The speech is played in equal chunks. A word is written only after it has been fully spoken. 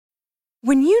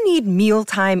When you need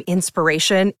mealtime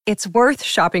inspiration, it's worth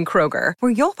shopping Kroger,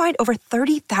 where you'll find over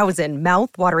 30,000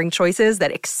 mouth-watering choices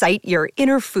that excite your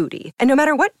inner foodie. And no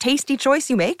matter what tasty choice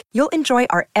you make, you'll enjoy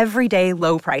our everyday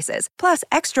low prices, plus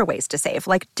extra ways to save,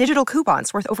 like digital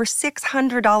coupons worth over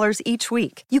 $600 each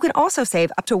week. You can also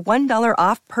save up to $1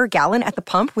 off per gallon at the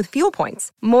pump with fuel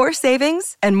points. More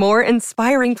savings and more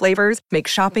inspiring flavors make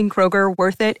shopping Kroger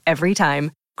worth it every time.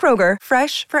 Kroger,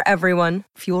 fresh for everyone.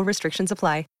 Fuel restrictions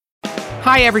apply.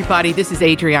 Hi, everybody. This is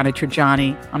Adriana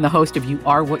Trajani. I'm the host of You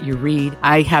Are What You Read.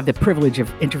 I have the privilege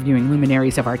of interviewing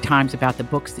luminaries of our times about the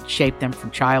books that shaped them from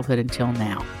childhood until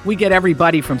now. We get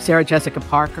everybody from Sarah Jessica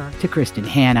Parker to Kristen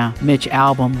Hanna, Mitch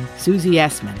Albom, Susie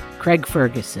Essman, Craig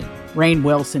Ferguson, Rainn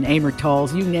Wilson, Amor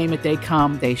Tolls, you name it, they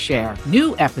come, they share.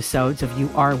 New episodes of You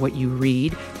Are What You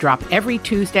Read drop every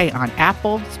Tuesday on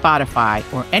Apple, Spotify,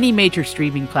 or any major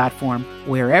streaming platform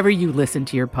wherever you listen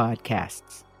to your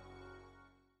podcasts.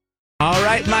 All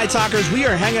right, My Talkers, we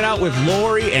are hanging out with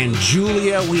Lori and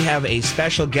Julia. We have a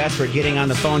special guest we're getting on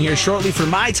the phone here shortly for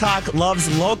My Talk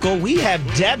Loves Local. We have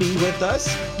Debbie with us.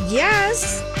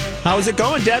 Yes. How's it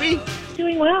going, Debbie?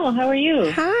 Doing well. How are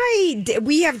you? Hi.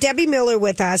 We have Debbie Miller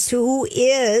with us, who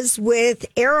is with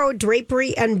Arrow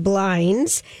Drapery and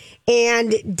Blinds.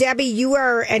 And Debbie, you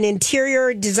are an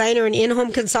interior designer and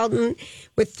in-home consultant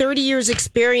with 30 years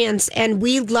experience, and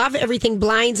we love everything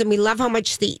blinds, and we love how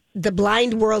much the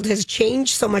blind world has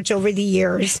changed so much over the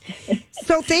years.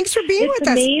 So thanks for being with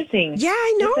us. It's amazing. Yeah,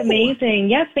 I know. It's amazing.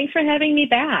 Yes, thanks for having me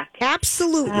back.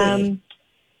 Absolutely.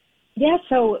 Yeah,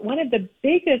 so one of the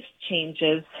biggest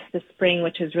changes this spring,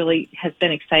 which has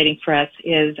been exciting for us,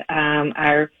 is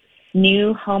our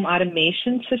new home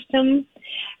automation system.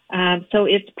 So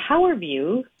it's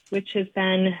PowerView, which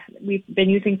we've been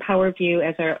using PowerView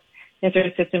as our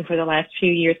system for the last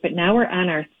few years, but now we're on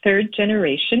our third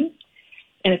generation,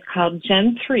 and it's called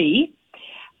Gen 3,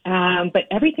 but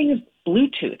everything is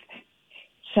Bluetooth.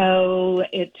 So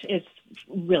it's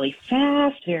really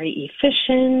fast, very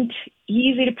efficient,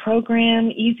 easy to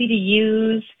program, easy to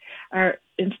use. Our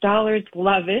installers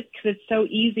love it because it's so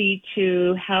easy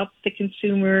to help the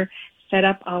consumer set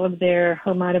up all of their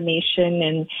home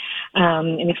automation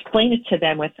and explain it to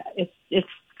them. It's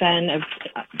been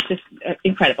just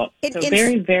incredible.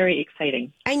 Very, very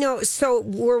exciting. I know. So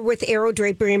we're with Arrow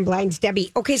Drapery and Blinds, Debbie.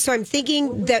 Okay, so I'm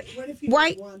thinking that what if you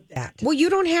don't want that? Well, you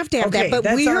don't have to have that, but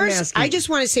I just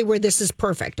want to say where this is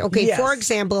perfect. Okay, yes. For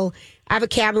example, I have a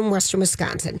cabin in western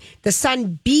Wisconsin. The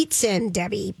sun beats in,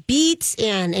 Debbie, beats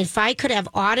in. If I could have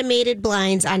automated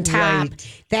blinds on top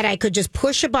that I could just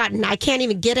push a button, I can't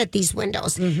even get at these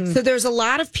windows. Mm-hmm. So there's a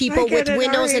lot of people with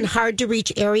windows in hard to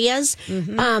reach areas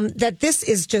that this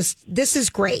is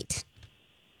great.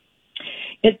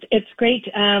 It's great.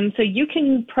 So you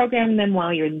can program them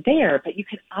while you're there, but you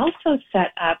can also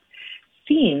set up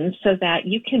scenes so that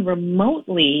you can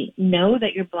remotely know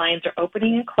that your blinds are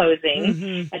opening and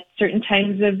closing at certain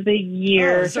times of the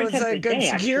year, so certain it's times a of good the day,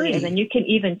 security. actually. And then you can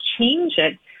even change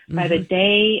it by the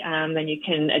day. Then you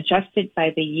can adjust it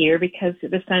by the year because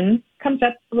the sun comes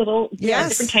up a little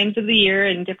different times of the year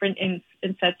and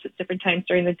sets at different times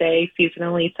during the day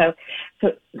seasonally. So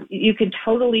you can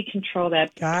totally control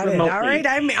that remotely. All right,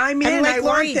 I'm in. I'm like, I want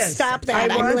Lori, this. stop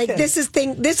that. I'm like, this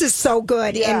is so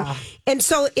good. Yeah. And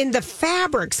so in the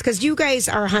fabrics, because you guys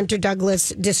are Hunter Douglas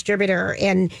distributor,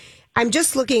 and I'm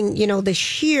just looking, the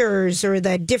shears or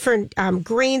the different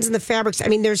grains in the fabrics. I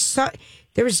mean, there's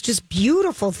just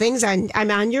beautiful things.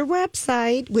 I'm on your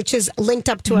website, which is linked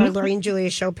up to our Lori and Julia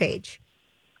show page.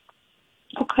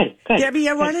 Okay, good. Debbie,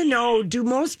 I want to know, do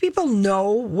most people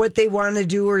know what they want to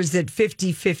do, or is it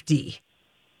 50-50?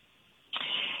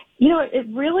 It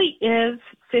really is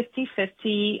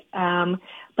 50-50,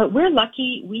 but we're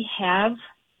lucky. We have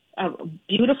a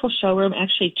beautiful showroom,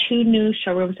 actually 2 new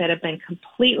showrooms that have been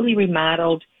completely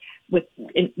remodeled with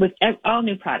all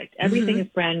new product. Everything is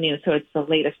brand new, so it's the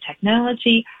latest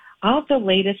technology, all the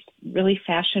latest really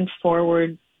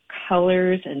fashion-forward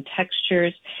colors and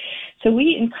textures. So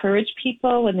we encourage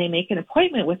people when they make an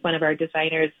appointment with one of our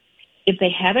designers, if they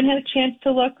haven't had a chance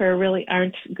to look or really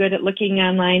aren't good at looking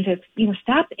online, to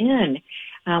stop in.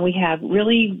 We have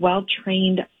really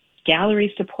well-trained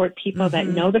gallery support people that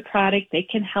know the product. They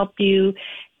can help you.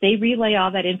 They relay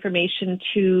all that information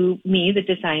to me, the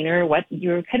designer, what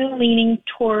you're kind of leaning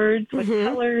towards, what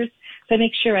colors. So I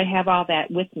make sure I have all that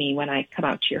with me when I come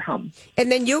out to your home.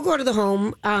 And then you'll go to the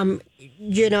home,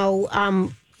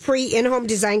 free in-home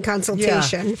design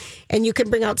consultation, and you can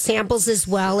bring out samples as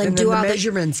well and do the all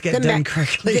measurements get done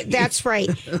correctly. That's right.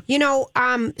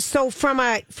 So from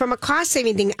a cost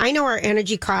saving thing, I know our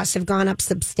energy costs have gone up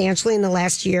substantially in the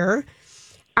last year.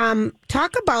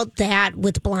 Talk about that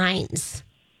with blinds,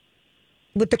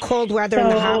 with the cold weather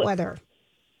and the hot weather.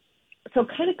 So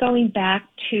kind of going back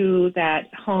to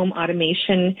that home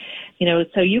automation,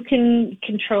 so you can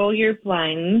control your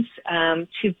blinds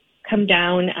to come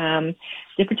down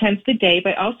different times of the day,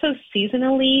 but also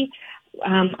seasonally.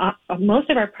 Most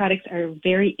of our products are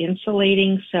very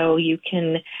insulating, so you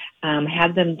can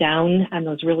have them down on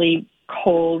those really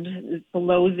cold,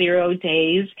 below 0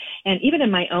 days. And even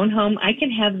in my own home, I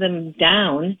can have them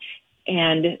down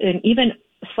and even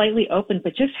slightly open,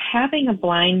 but just having a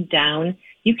blind down,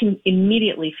 you can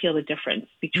immediately feel the difference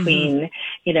between,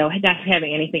 not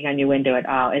having anything on your window at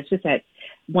all. It's just that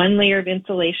one layer of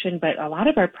insulation, but a lot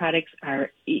of our products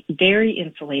are very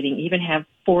insulating, even have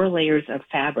 4 layers of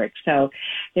fabric. So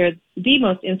they're the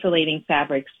most insulating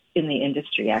fabrics in the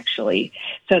industry, actually.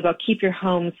 So they'll keep your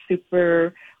home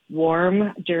super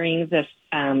warm during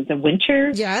the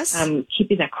winter. Yes.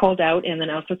 Keeping that cold out, and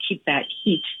then also keep that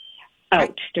heat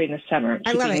out during the summer,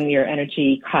 keeping your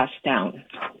energy costs down.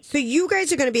 So you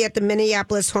guys are going to be at the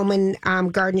Minneapolis Home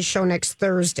and Garden Show next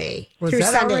Thursday Was through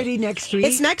that Sunday. already next week?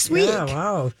 It's next week. Yeah,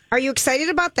 wow. Are you excited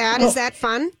about that? Is that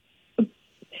fun?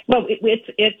 Well,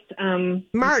 it's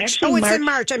March. Oh, it's in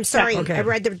March. I'm sorry. Okay. I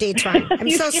read the dates wrong. I'm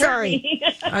so sorry.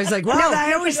 I was like, wow,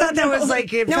 I always thought that was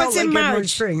like, it felt it's like in March. in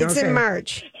spring. It's in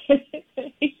March.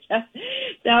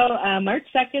 So March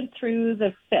 2nd through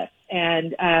the 5th.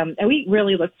 And we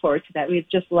really look forward to that. We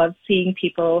just love seeing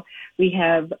people. We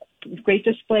have great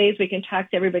displays. We can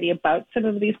talk to everybody about some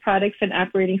of these products and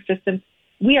operating systems.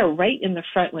 We are right in the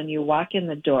front when you walk in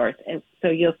the door. So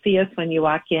you'll see us when you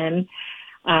walk in.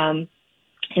 And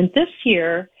this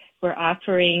year, we're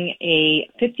offering a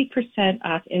 50%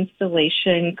 off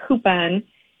installation coupon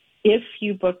if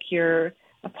you book your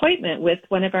appointment with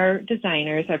one of our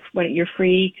designers, your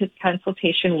free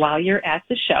consultation while you're at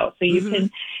the show. So you can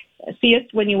see us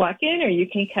when you walk in, or you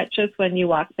can catch us when you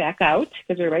walk back out,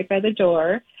 because we're right by the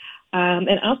door.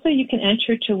 And also you can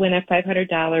enter to win a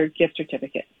 $500 gift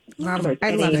certificate. I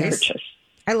love this. Purchase.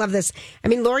 I love this. I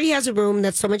mean, Lori has a room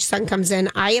that so much sun comes in.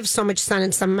 I have so much sun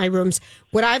in some of my rooms.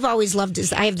 What I've always loved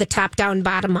is I have the top down,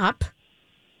 bottom up.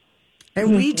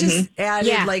 And we just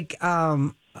added like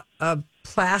a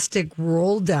plastic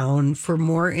roll down for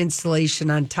more insulation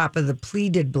on top of the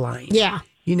pleated blind. Yeah.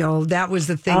 That was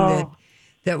the thing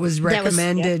that was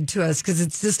recommended to us, because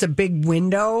it's just a big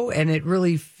window and it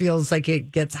really feels like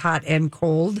it gets hot and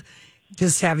cold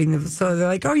just having them. So they're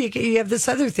like, oh, you have this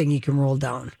other thing you can roll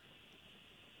down.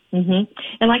 Mm-hmm.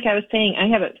 And like I was saying, I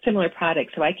have a similar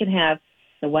product, so I can have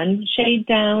the one shade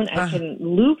down. I can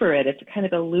louver it. It's kind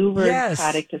of a louvered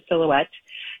product, a silhouette.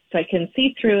 So I can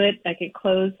see through it. I can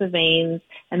close the veins,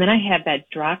 and then I have that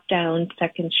drop down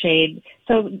second shade.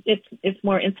 So it's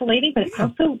more insulating, but it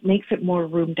also makes it more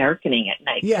room darkening at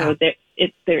night. Yeah. So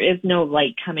there is no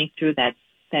light coming through that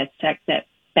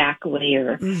back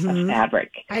layer of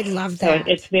fabric. I love that.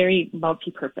 So it's very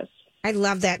multi-purpose. I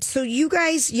love that. So you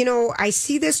guys, I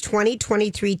see this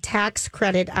 2023 tax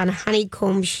credit on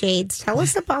honeycomb shades. Tell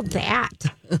us about that.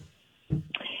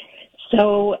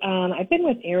 So I've been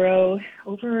with Arrow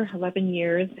over 11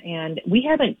 years, and we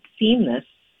haven't seen this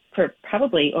for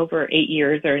probably over 8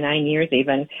 years or 9 years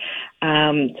even.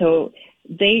 So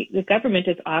the government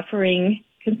is offering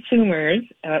consumers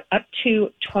up to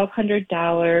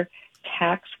 $1,200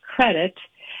 tax credit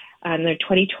on their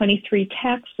 2023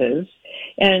 taxes.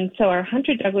 And so our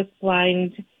Hunter Douglas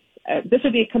blind, this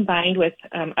would be combined with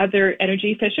other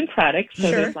energy efficient products. So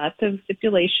there's lots of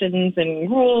stipulations and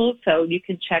rules. So you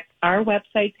can check our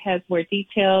website, has more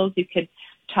details. You could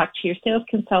talk to your sales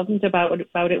consultant about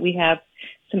it. We have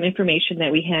some information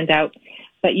that we hand out.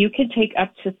 But you can take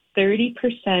up to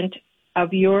 30%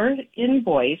 of your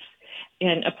invoice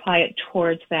and apply it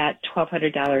towards that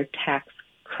 $1,200 tax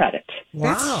credit.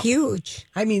 Wow. That's huge.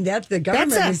 I mean, the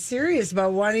government is serious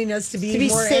about wanting us to be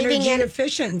more energy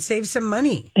efficient and save some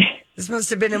money. This must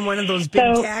have been in one of those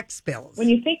big tax bills. When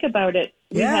you think about it,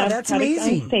 we have that's products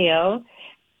amazing. on sale.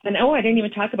 And I didn't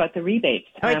even talk about the rebates.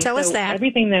 All right, tell us that.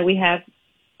 Everything that we have.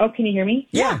 Oh, can you hear me?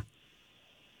 Yeah.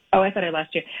 Oh, I thought I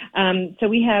lost you. So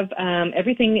we have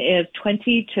everything is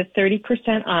 20 to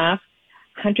 30% off.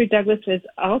 Hunter Douglas is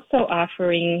also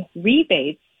offering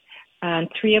rebates on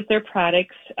 3 of their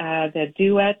products, the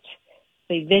Duet,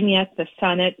 the Vignette, the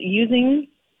Sonnet, using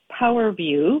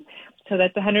PowerView. So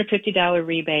that's a $150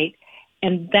 rebate.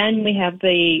 And then we have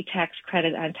the tax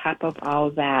credit on top of all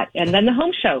of that. And then the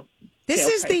home show. This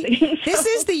is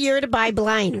the year to buy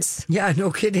blinds. Yeah, no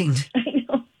kidding. I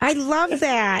know. I love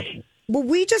that. Well,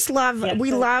 we just love,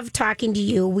 love talking to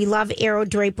you. We love Arrow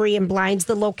Drapery and Blinds.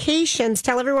 The locations,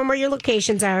 tell everyone where your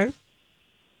locations are.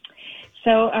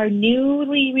 So our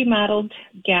newly remodeled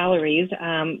galleries,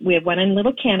 we have one in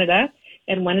Little Canada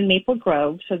and one in Maple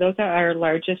Grove. So those are our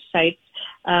largest sites.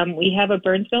 We have a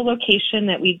Burnsville location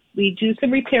that we do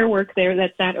some repair work there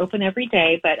that's not open every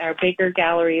day, but our bigger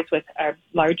galleries with our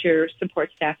larger support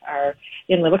staff are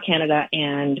in Little Canada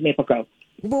and Maple Grove.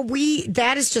 Well,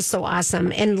 that is just so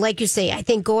awesome. And like you say, I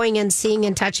think going and seeing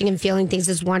and touching and feeling things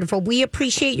is wonderful. We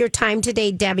appreciate your time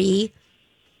today, Debbie.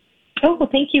 Oh, well,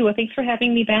 thank you. Well, thanks for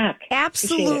having me back.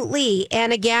 Absolutely.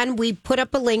 And again, we put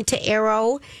up a link to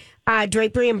Arrow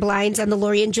Drapery and Blinds on the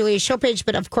Lori and Julia show page.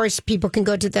 But of course, people can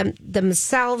go to them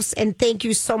themselves. And thank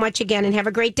you so much again and have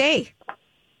a great day.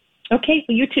 Okay.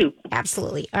 Well, you too.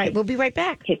 Absolutely. All right. We'll be right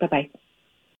back. Okay. Bye-bye.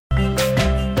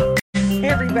 Hey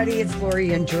everybody, it's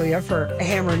Lori and Julia for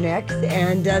Hammer Next,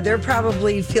 and they're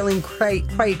probably feeling quite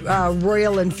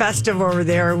royal and festive over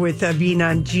there with being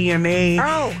on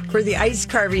GMA for the ice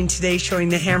carving today, showing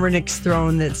the Hammer Next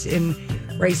throne that's in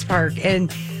Rice Park.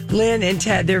 And Lynn and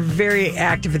Ted, they're very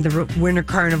active in the Winter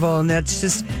Carnival, and that's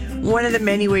just one of the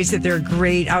many ways that they're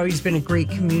great. Always been a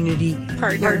great community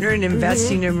partner in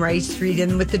investing in Rice Street,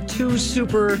 and with the two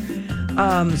super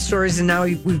stores, and now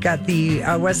we've got the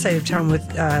west side of town with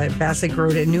Bass Lake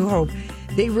Road and New Hope.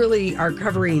 They really are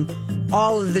covering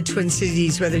all of the Twin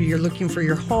Cities, whether you're looking for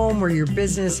your home or your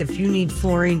business. If you need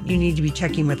flooring, you need to be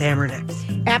checking with Hammer Next.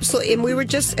 Absolutely. And we were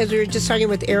just talking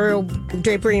with Arrow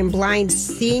Drapery and Blinds,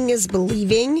 seeing is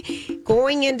believing,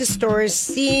 going into stores,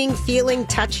 seeing, feeling,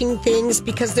 touching things,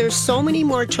 because there's so many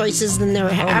more choices than there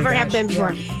ever have been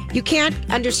before. Yeah. You can't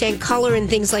understand color and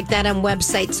things like that on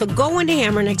websites. So go into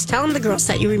Hammer Next, tell them the girls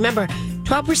that you remember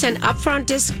 12%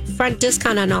 upfront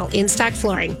discount on all in-stock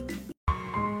flooring.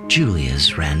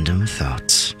 Julia's random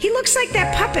thoughts. He looks like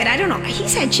that puppet. I don't know.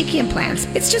 He's had cheeky implants.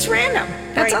 It's just random.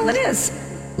 That's all it is.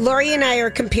 Lori and I are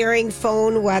comparing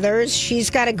phone weathers. She's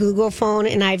got a Google phone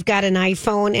and I've got an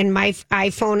iPhone, and my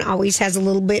iPhone always has a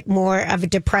little bit more of a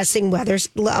depressing weather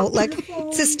outlook.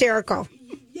 It's hysterical.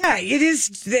 Yeah, it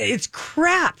is. It's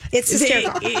crap. It's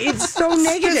hysterical. It's so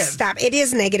negative. Just stop. It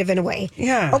is negative in a way.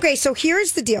 Yeah. Okay, so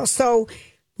here's the deal. So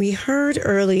we heard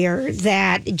earlier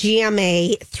that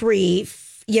GMA 3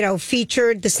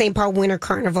 featured the St. Paul Winter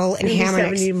Carnival and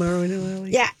Hammer Next.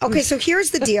 Yeah. Okay. So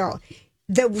here's the deal: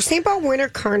 the St. Paul Winter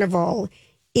Carnival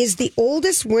is the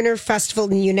oldest winter festival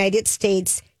in the United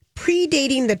States,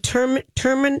 predating the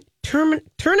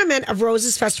Tournament of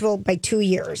Roses Festival by 2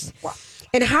 years. Wow.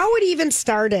 And how it even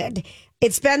started,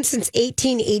 it's been since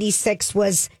 1886.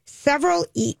 Was several.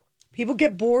 People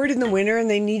get bored in the winter and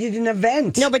they needed an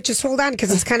event. No, but just hold on, because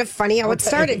it's kind of funny how it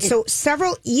started. So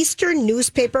several Eastern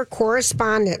newspaper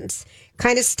correspondents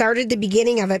kind of started the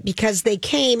beginning of it because they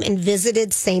came and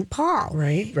visited St. Paul.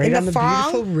 Right on the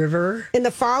beautiful river. In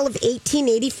the fall of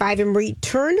 1885, and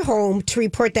returned home to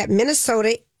report that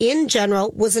Minnesota in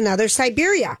general was another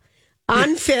Siberia,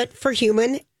 unfit for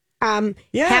human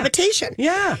habitation.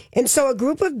 Yeah. And so a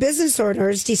group of business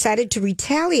owners decided to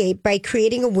retaliate by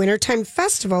creating a wintertime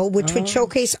festival, which would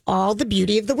showcase all the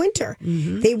beauty of the winter.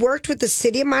 Mm-hmm. They worked with the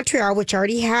city of Montreal, which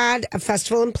already had a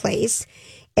festival in place,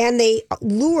 and they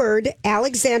lured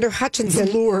Alexander Hutchinson.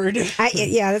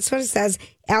 Yeah, that's what it says.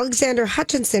 Alexander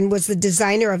Hutchinson was the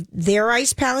designer of their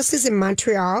ice palaces in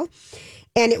Montreal.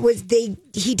 And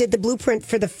he did the blueprint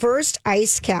for the first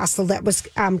ice castle that was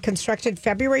constructed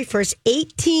February 1st,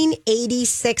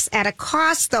 1886, at a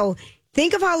cost, though,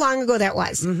 think of how long ago that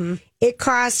was. Mm-hmm. It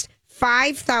cost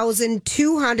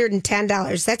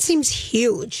 $5,210. That seems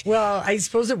huge. Well, I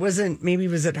suppose it wasn't,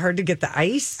 was it hard to get the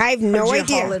ice? I have no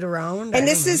idea. Haul it around? And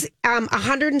this is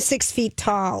 106 feet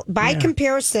tall. By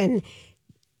comparison,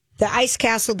 the ice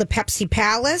castle, the Pepsi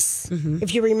Palace,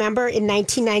 if you remember, in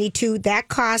 1992, that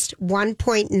cost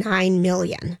 $1.9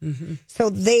 million. Mm-hmm. So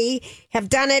they have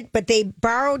done it, but they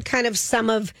borrowed kind of some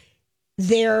of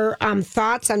their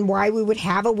thoughts on why we would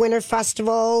have a winter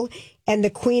festival, and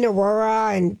the Queen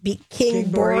Aurora and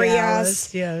King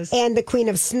Boreas, yes, and the Queen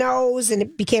of Snows, and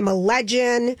it became a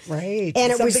legend. Right.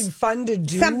 And something fun to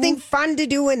do. Something fun to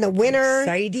do in the winter.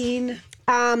 Exciting.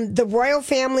 The royal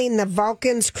family and the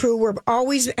Vulcans crew have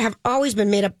always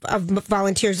been made up of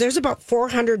volunteers. There's about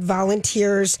 400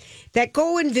 volunteers that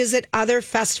go and visit other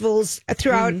festivals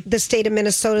throughout the state of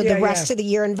Minnesota the rest of the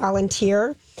year and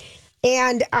volunteer.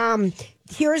 And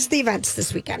here's the events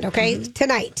this weekend, okay? Mm-hmm.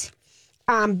 Tonight,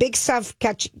 big stuff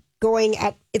going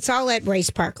it's all at Rice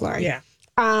Park, Lori. Yeah.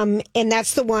 And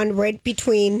that's the one right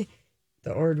between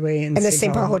the Ordway and the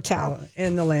St. Paul Hotel.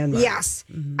 And the Landmark. Yes.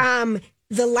 Mm-hmm.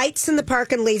 The lights in the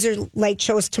park and laser light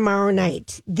shows tomorrow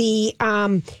night. The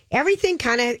everything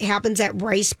kind of happens at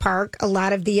Rice Park. A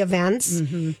lot of the events.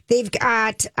 Mm-hmm. They've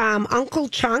got Uncle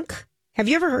Chunk Have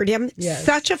you ever heard him? Yes.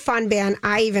 Such a fun band.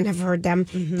 I even have heard them.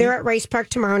 They're at Rice Park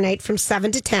tomorrow night from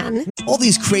 7 to 10. All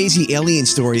these crazy alien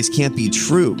stories can't be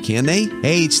true, can they?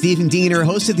 Hey, it's Stephen Diener,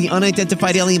 host of the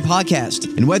Unidentified Alien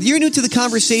Podcast. And whether you're new to the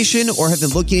conversation or have been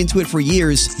looking into it for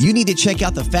years, you need to check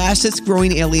out the fastest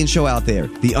growing alien show out there,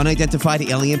 the Unidentified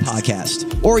Alien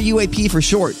Podcast, or UAP for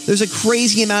short. There's a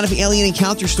crazy amount of alien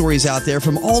encounter stories out there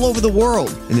from all over the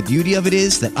world. And the beauty of it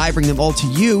is that I bring them all to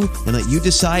you and let you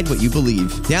decide what you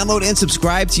believe. Download and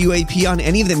subscribe to UAP on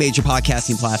any of the major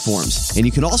podcasting platforms. And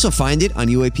you can also find it on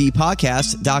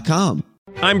UAPpodcast.com.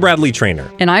 I'm Bradley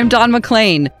Trainer. And I'm Don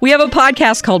McClain. We have a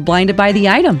podcast called Blinded by the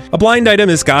Item. A blind item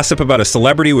is gossip about a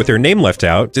celebrity with their name left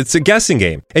out. It's a guessing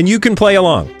game, and you can play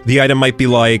along. The item might be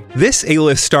like, this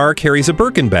A-list star carries a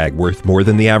Birkin bag worth more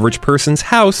than the average person's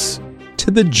house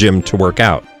to the gym to work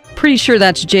out. Pretty sure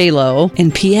that's J-Lo.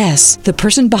 And P.S. the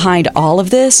person behind all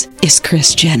of this is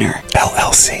Kris Jenner,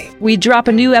 LLC. We drop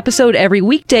a new episode every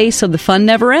weekday so the fun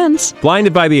never ends.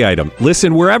 Blinded by the Item.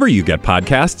 Listen wherever you get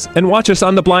podcasts and watch us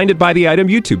on the Blinded by the Item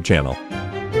YouTube channel.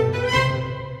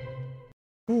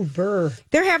 Ooh, burr.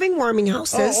 They're having warming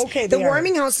houses. Oh, okay, the they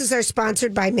warming houses are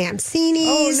sponsored by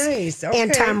Mancini's nice. Okay.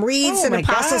 and Tom Reed's and my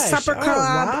Apostles gosh. Supper Club.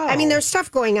 Wow. I mean, there's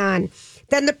stuff going on.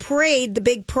 Then the parade, the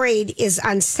big parade, is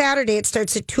on Saturday. It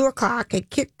starts at 2 o'clock. It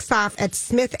kicks off at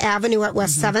Smith Avenue at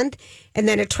West 7th, and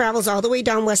then it travels all the way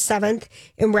down West 7th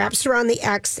and wraps around the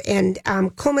X and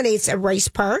culminates at Rice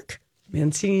Park.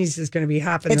 Mancini's is going to be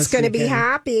hopping. It's going to be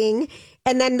hopping.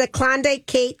 And then the Klondike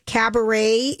Kate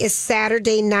Cabaret is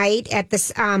Saturday night at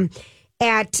this...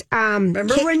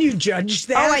 Remember when you judged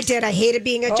that? Oh, I did. I hated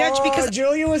being a judge because...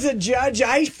 Julia was a judge.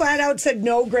 I flat out said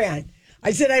no, Grant.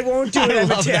 I said I won't do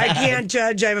it. I can't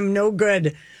judge. I'm no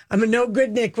good. I'm a no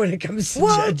good Nick when it comes to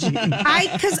judging.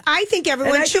 Because I think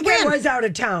everyone should win. I was out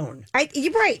of town.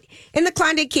 You're right. And the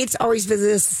Klondike Kates always visit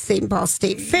the St. Paul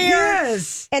State Fair.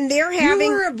 Yes. And they're having...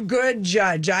 You were a good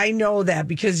judge. I know that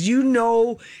because you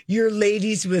know your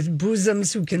ladies with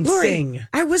bosoms who can sing.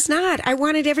 I was not. I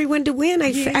wanted everyone to win.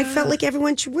 I felt like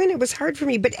everyone should win. It was hard for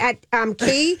me. But at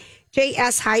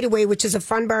KJS Hideaway, which is a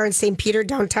fun bar in St. Peter,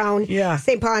 downtown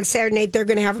St. Paul, on Saturday night, they're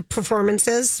going to have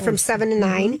performances from 7 to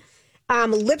 9.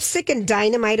 Lipstick and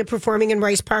Dynamite are performing in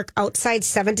Rice Park outside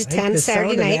 7 to 10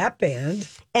 Saturday night. That band.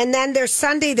 And then there's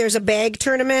Sunday, there's a bag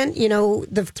tournament,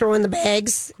 the throwing the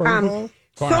bags. So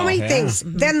many things.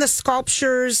 Then the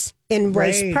sculptures in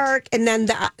Rice Park, and then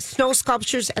the snow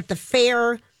sculptures at the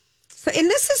fair. So, and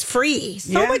this is free.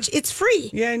 Much, it's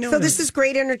free. Yeah, I know. So this is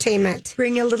great entertainment.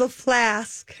 Bring a little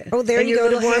flask. Oh, there you go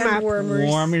to warm up.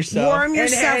 Warm yourself. Warm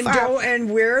yourself up. And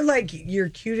wear like your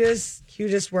cutest,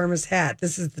 warmest hat.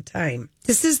 This is the time.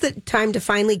 This is the time to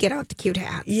finally get out the cute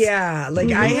hats. Yeah.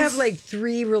 Like I have like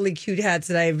 3 really cute hats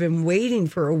that I've been waiting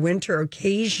for a winter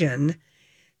occasion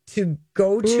to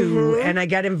go to, and I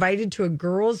got invited to a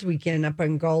girls' weekend up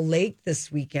on Gull Lake this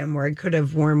weekend where I could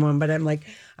have worn one, but I'm like,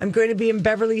 I'm going to be in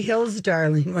Beverly Hills,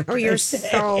 darling. Oh, you're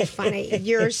so funny.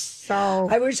 You're so...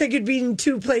 I wish I could be in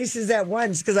 2 places at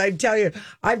once because I tell you,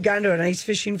 I've gone to an ice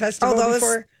fishing festival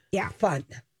before. Yeah. Fun.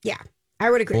 Yeah, I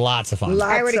would agree. Lots of fun.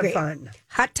 Lots of fun.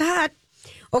 Hot to hot.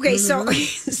 Okay, so no,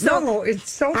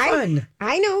 it's so fun.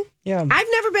 I know. Yeah. I've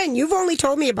never been. You've only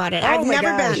told me about it. I've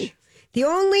never been. The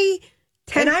only...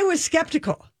 And I was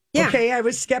skeptical. Yeah. Okay, I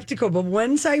was skeptical. But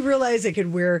once I realized I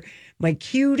could wear my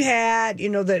cute hat,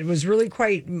 that was really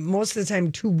quite, most of the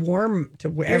time, too warm to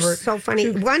wear. You're so funny.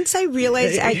 Once I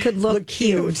realized I could look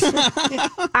cute,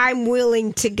 I'm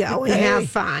willing to go and have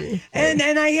fun. And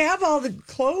I have all the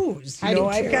clothes.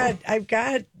 I've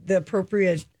got the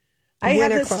appropriate... I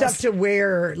have the stuff to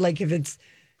wear, like if it's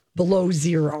below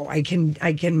 0, I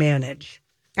can manage.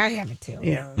 I have it too.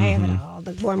 Yeah. I have it all,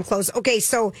 the warm clothes. Okay,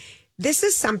 so... This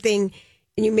is something,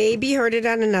 and you maybe heard it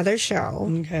on another show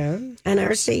on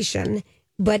our station,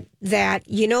 but that,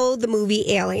 the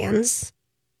movie Aliens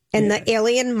and the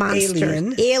alien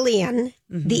monster. Alien.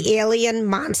 The alien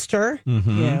monster.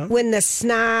 When the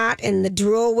snot and the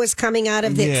drool was coming out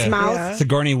of its mouth. Yeah.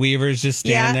 Sigourney Weaver's just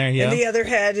standing there. Yeah. And the other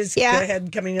head is the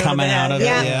head coming out of it.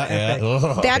 Yeah.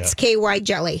 Oh, that's KY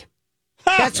jelly.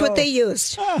 That's what they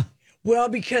used. Well,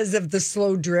 because of the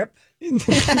slow drip. You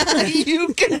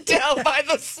can tell by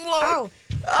the slow.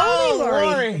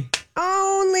 Lori.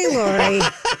 Only Lori.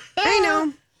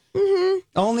 I know.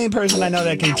 Only person I know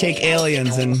that can take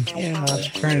aliens and turn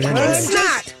it into. It's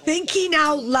not thinking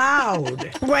out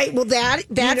loud. Right. Well, that's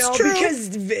true.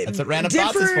 Because that's what random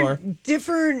thoughts is for.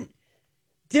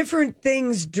 Different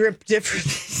things drip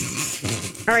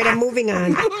different. All right, I'm moving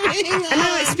on.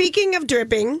 Speaking of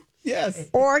dripping. Yes.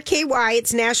 Or KY,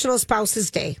 it's National Spouses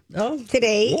Day. Oh.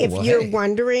 Today, if you're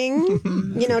wondering,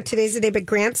 today's the day, but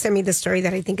Grant sent me the story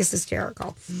that I think is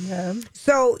hysterical. Yeah.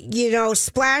 So,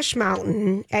 Splash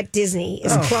Mountain at Disney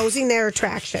is closing their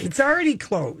attraction. It's already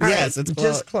closed. Yes, it's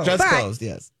just closed. Just But closed,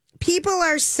 yes. people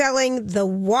are selling the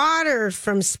water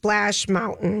from Splash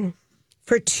Mountain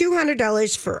for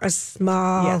 $200 for a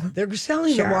small. Yeah, they're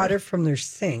selling jar. the water from their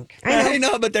sink. I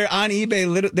know, but they're on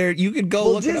eBay. You could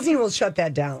go look Disney will shut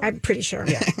that down. I'm pretty sure.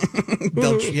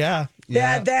 Yeah.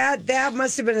 That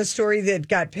must have been a story that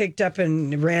got picked up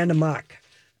and ran amok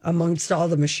amongst all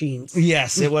the machines.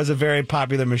 Yes, it was a very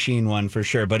popular machine one for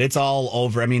sure, but it's all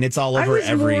over. I mean, it's all over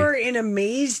I was more in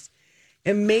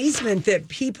amazement that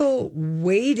people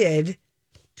waited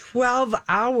 12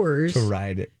 hours to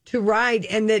ride it.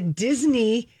 And that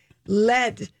Disney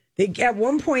they at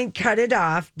one point cut it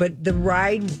off, but the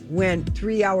ride went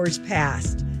 3 hours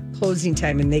past closing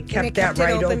time, and they kept that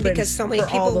ride open because so many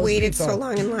people waited so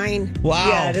long in line. Wow.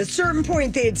 Yeah, at a certain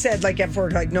point they had said, like at 4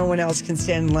 o'clock, no one else can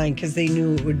stand in line because they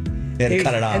knew it would. They had to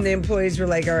cut it off. And the employees were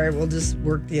like, all right, we'll just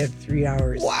work the 3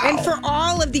 hours. Wow. And for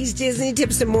all of these Disney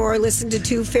tips and more, listen to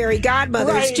Two Fairy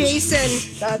Godmothers. Right.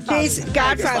 Jason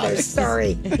Godfathers,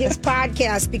 sorry, his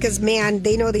podcast, because, man,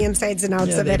 they know the insides and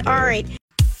outs of it. All right,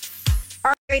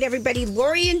 everybody.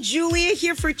 Lori and Julia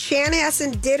here for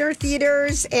Chanhassen Dinner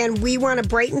Theaters, and we want to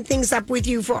brighten things up with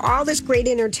you for all this great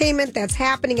entertainment that's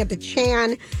happening at the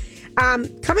Chan.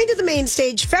 Coming to the main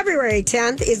stage February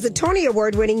 10th is the Tony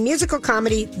Award-winning musical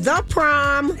comedy, The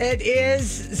Prom. It is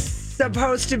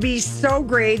supposed to be so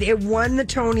great. It won the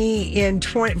Tony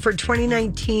for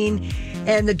 2019.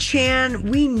 And the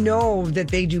Chan, we know that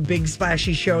they do big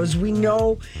splashy shows. We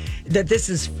know that this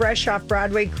is fresh off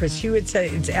Broadway. Chris Hewitt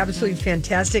said it's absolutely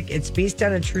fantastic. It's based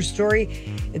on a true story.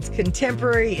 It's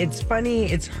contemporary. It's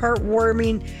funny. It's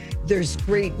heartwarming. There's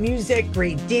great music,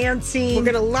 great dancing. We're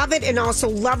going to love it. And also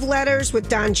Love Letters with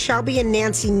Don Shelby and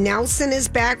Nancy Nelson is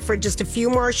back for just a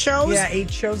few more shows. Yeah, 8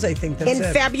 shows, I think. That's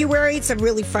in February. It's a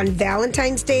really fun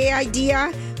Valentine's Day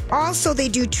idea. Also, they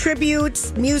do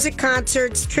tributes, music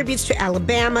concerts, tributes to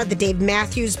Alabama, the Dave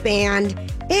Matthews Band.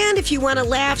 And if you want to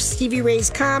laugh, Stevie Ray's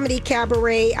Comedy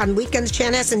Cabaret on weekends,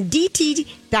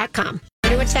 chanhassendt.com.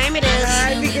 What time it is?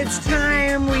 I think it's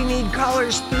time. We need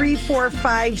callers 3, 4,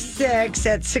 5, 6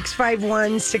 at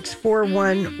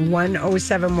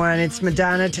 651-641-1071. It's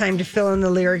Madonna. Time to fill in the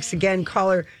lyrics. Again,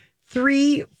 caller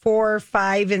 3, 4,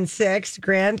 5, and 6.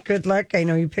 Grant, good luck. I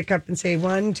know you pick up and say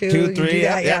 1, 2, 3.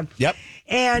 Yep.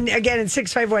 And again, it's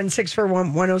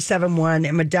 651-641-1071.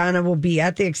 And Madonna will be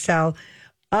at the Excel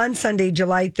on Sunday,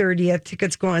 July 30th.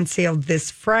 Tickets go on sale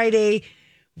this Friday.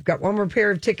 We've got one more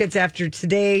pair of tickets after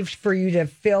today for you to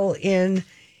fill in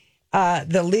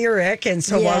the lyric. And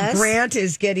so while Grant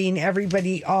is getting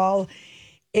everybody all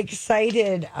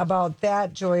excited about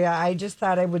that, Joya, I just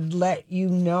thought I would let you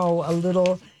know a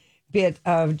little bit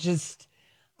of just,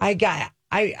 I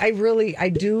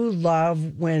do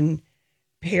love when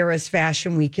Paris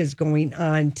Fashion Week is going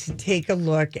on to take a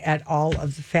look at all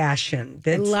of the fashion.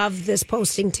 I love this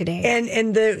posting today.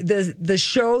 And the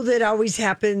show that always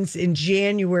happens in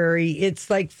January, it's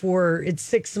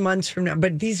 6 months from now.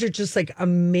 But these are just like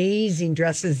amazing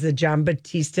dresses, the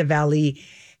Giambattista Valli.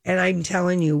 And I'm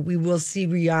telling you, we will see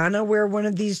Rihanna wear one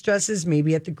of these dresses,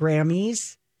 maybe at the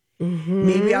Grammys,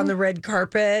 maybe on the red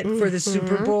carpet for the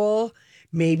Super Bowl,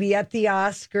 maybe at the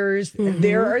Oscars.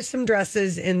 There are some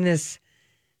dresses in this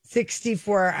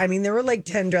 64. I mean, there were like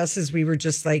 10 dresses. We were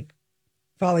just like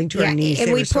falling to our knees.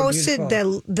 And we posted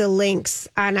the links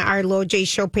on our Lo J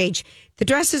Show page. The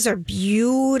dresses are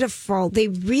beautiful. They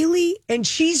really. And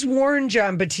she's worn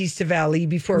Giambattista Valli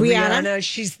before Rihanna.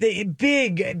 She's the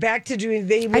big, back to doing,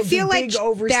 they will I feel do like big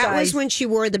oversized. That was when she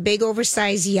wore the big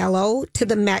oversized yellow to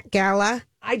the Met Gala.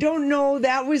 I don't know.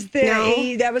 That was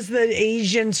the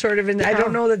Asian sort of, and I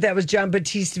don't know that was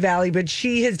Giambattista Valli, but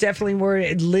she has definitely worn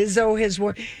it. Lizzo has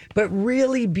worn, but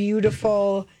really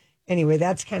beautiful. Anyway,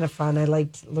 that's kind of fun. I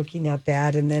liked looking at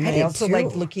that, and then I also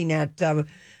liked looking at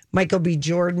Michael B.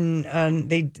 Jordan.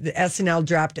 The SNL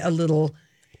dropped a little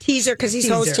teaser because he's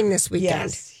hosting this weekend.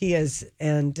 Yes, he is,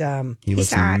 and he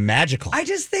looks magical. I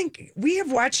just think we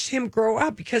have watched him grow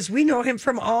up because we know him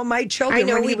from All My Children. I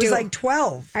know when he we was do. like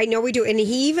 12. I know we do, and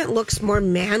he even looks more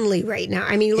manly right now.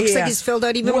 I mean, he looks like he's filled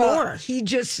out even more. He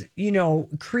just,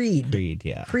 Creed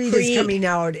is coming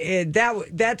out.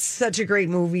 That's such a great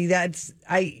movie.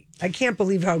 I can't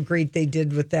believe how great they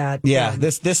did with that. Yeah,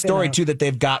 this story too that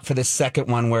they've got for this second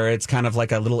one, where it's kind of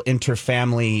like a little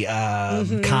interfamily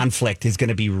conflict, is going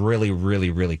to be really,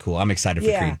 really, really cool. I'm excited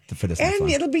for Creed for this.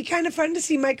 And it'll be kind of fun to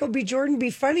see Michael B. Jordan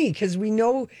be funny because we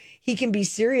know he can be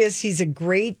serious. He's a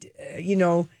great,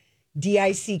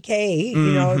 DICK,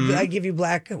 you know, I give you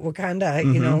Black Wakanda,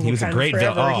 you know. He was a great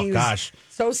villain. Oh, gosh.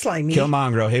 So slimy.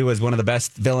 Killmonger, he was one of the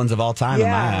best villains of all time in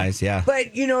my eyes,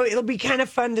 But, you know, it'll be kind of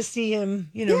fun to see him,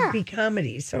 you know, be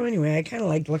comedy. So anyway, I kind of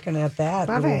like looking at that.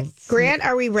 Love it. Grant,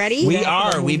 are we ready? We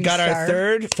are. We've got our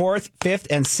third, fourth, fifth,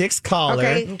 and sixth caller.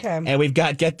 Okay. And we've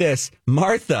got, get this,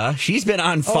 Martha. She's been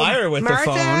on fire with the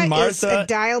phone. Martha is a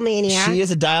dial maniac. She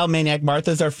is a dial maniac.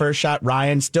 Martha's our first shot.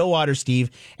 Ryan, Stillwater, Steve,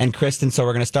 and Kristen. So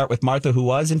we're going to start with Martha, who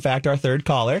was, in fact, our third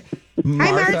caller.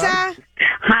 Hi, Martha.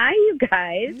 Hi, you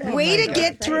guys. Way to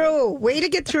get through. Way to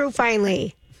get through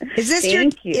finally. Is this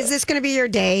Is this going to be your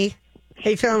day?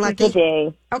 Are you feeling lucky? It's a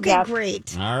day. Okay,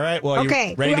 great. All right. Well,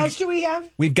 okay. Who else do we have?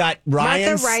 We've got Ryan.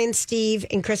 Martha, Ryan, Steve,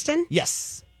 and Kristen?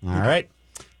 Yes. All right.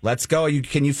 Let's go.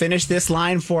 Can you finish this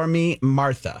line for me,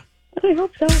 Martha? I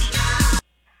hope so.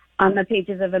 On the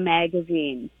pages of a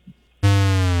magazine.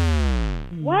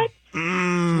 What?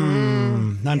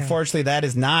 Unfortunately, that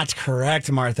is not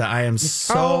correct, Martha. I am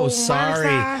so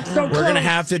sorry. So We're going to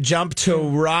have to jump to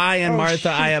Ryan, Martha. Shoot.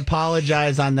 I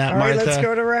apologize on that, All right, Martha. let's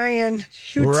go to Ryan.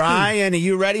 Shoot, Ryan, are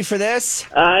you ready for this?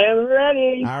 I am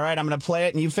ready. All right, I'm going to play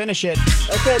it and you finish it.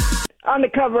 Okay. On the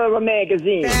cover of a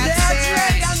magazine. That's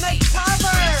right, on the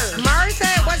cover. Martha,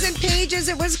 it wasn't pages,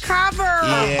 it was cover.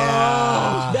 Yeah.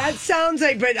 Oh, that sounds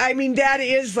like, but I mean, that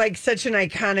is like such an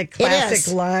iconic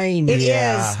classic line. It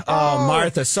is. Oh,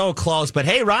 Martha, so close. But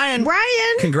hey, Ryan.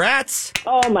 Ryan. Congrats.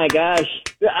 Oh, my gosh.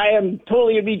 I am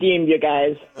totally redeemed, you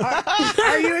guys.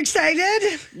 Are you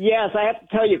excited? Yes, I have to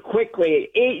tell you quickly.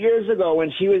 8 years ago,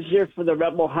 when she was here for the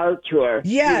Rebel Heart Tour,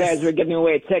 you guys were giving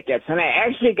away tickets, and I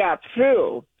actually got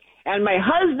through. And my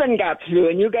husband got through,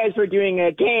 and you guys were doing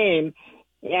a game,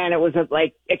 and it was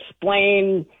like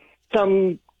explain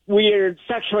some weird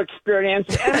sexual experience,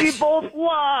 and we both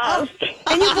lost.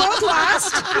 And you both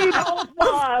lost? We both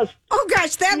lost. Oh,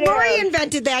 gosh, Lori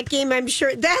invented that game, I'm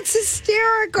sure. That's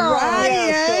hysterical. Ryan.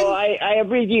 Yeah, so I have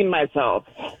redeemed myself.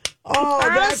 Oh,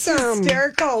 that's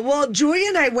hysterical. Well, Julia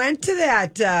and I went to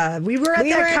that. We were at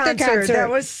that concert. That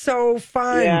was so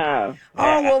fun. Yeah.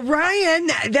 Oh, well, Ryan,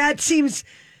 that seems,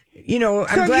 you know,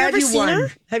 I'm glad you won.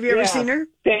 Her? Have you ever seen her?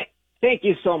 Thank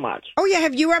you so much. Oh, yeah.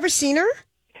 Have you ever seen her?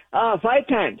 5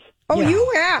 times. Oh,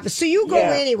 you have. So you go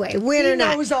anyway, win or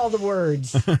not. He knows all the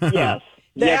words. Yes.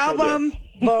 The album,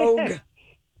 Vogue.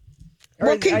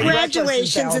 Well,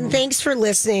 congratulations and thanks for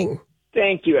listening.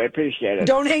 Thank you. I appreciate it.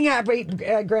 Don't hang up. Wait,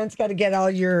 Grant's got to get all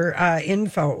your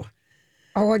info.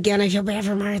 Oh, again, I feel bad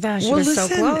for Martha. She was so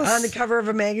close. On the cover of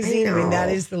a magazine. I mean, that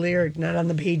is the lyric, not on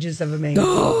the pages of a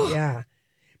magazine. Yeah.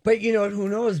 But, you know, who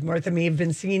knows? Martha may have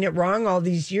been singing it wrong all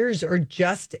these years, or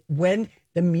just when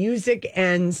the music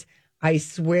ends, I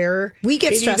swear. We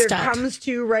get stressed either out. Comes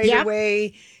to you right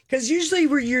away. Because usually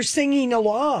you're singing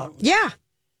along. Yeah.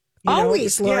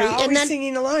 Always, Lori. Yeah, always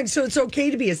singing along. So it's okay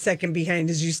to be a second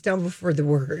behind as you stumble for the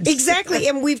words. Exactly.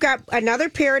 And we've got another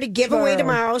pair to give away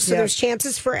tomorrow, so there's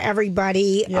chances for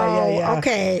everybody. Yeah.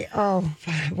 Okay. Oh.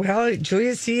 Well,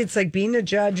 Julia, see, it's like being a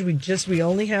judge. We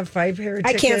only have 5 pair of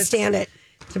tickets. I can't stand it.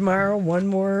 Tomorrow, one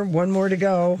more to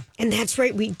go. And that's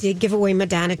right. We did give away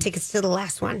Madonna tickets to the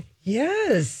last one.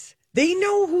 Yes. They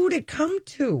know who to come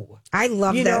to. I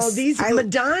love this. Know,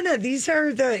 Madonna, these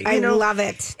are the, I love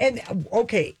it. And,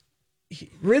 okay,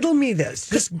 riddle me this.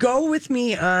 Just go with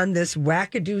me on this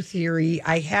wackadoo theory.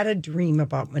 I had a dream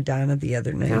about Madonna the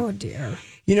other night. Oh, dear.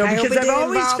 You know, I because I've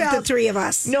always felt the three of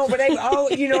us. No, but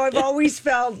I've always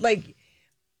felt like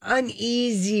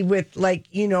uneasy with, like,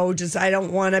 you know, just I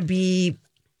don't want to be.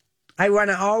 I want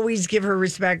to always give her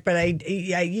respect, but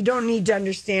you don't need to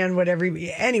understand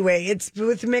anyway, it's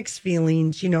with mixed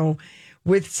feelings, you know,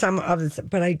 with some of it.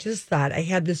 But I just thought I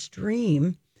had this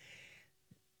dream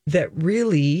that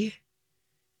really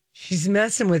she's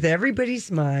messing with everybody's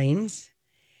minds.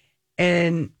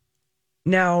 And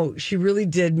now she really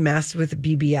did mess with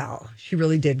BBL. She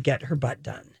really did get her butt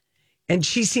done. And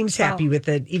she seems happy with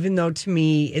it, even though to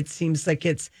me it seems like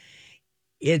it's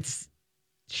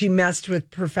she messed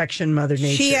with perfection, Mother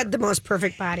Nature. She had the most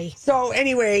perfect body. So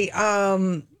anyway,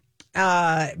 but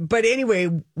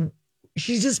anyway,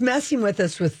 she's just messing with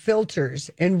us with filters.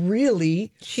 And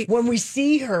really, when we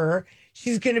see her,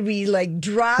 she's going to be like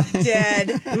drop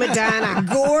dead, Madonna,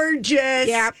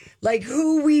 gorgeous, like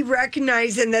who we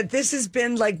recognize, and that this has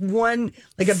been like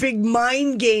a big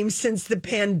mind game since the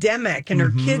pandemic. And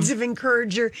her kids have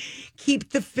encouraged her,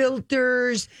 keep the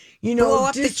filters, you know, blow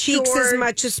up the cheeks as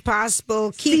much as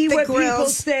possible, keep the what grills. People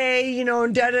say, you know,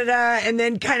 and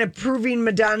then kind of proving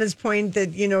Madonna's point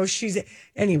that, you know, she's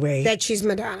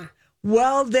Madonna.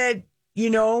 Well, that,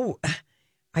 you know,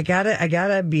 I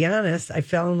gotta be honest. I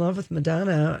fell in love with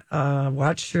Madonna.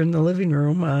 Watched her in the living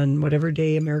room on whatever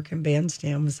day American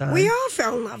Bandstand was on. We all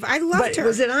fell in love. I loved her.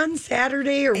 Was it on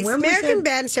Saturday or when was it? American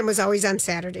Bandstand was always on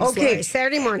Saturdays. Okay, Lori,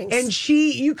 Saturday mornings. And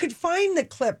you could find the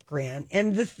clip, Grant.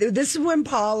 And this is when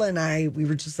Paul and I, we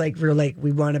were like,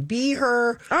 we want to be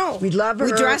her. Oh, we love her.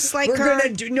 We dress like we're her.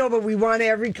 But we want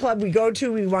every club we go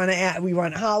to. We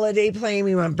want Holiday Playing.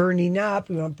 We want Burning Up.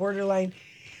 We want Borderline.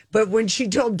 But when she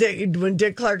told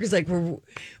Dick Clark is like,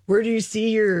 where do you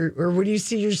see what do you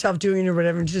see yourself doing or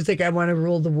whatever? And she's like, I want to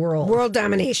rule the world. World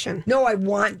domination. No, I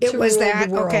want to rule the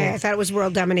world. Okay, I thought it was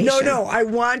world domination. No, I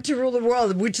want to rule the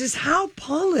world, which is how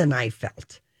Paul and I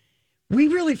felt. We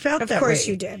really felt that way. Of course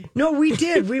you did. No, we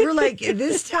did. We were like,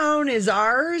 this town is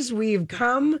ours. We've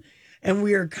come and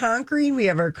we are conquering. We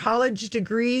have our college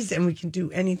degrees and we can do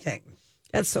anything.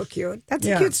 That's so cute. That's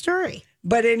a cute story.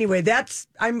 But anyway,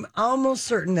 I'm almost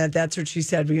certain that's what she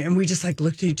said. And we just like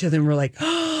looked at each other and we're like,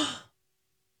 oh,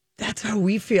 that's how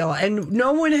we feel. And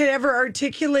no one had ever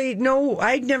articulated. No,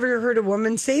 I'd never heard a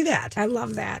woman say that. I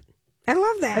love that.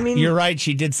 I mean, you're right.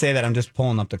 She did say that. I'm just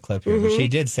pulling up the clip here. But she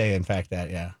did say, in fact,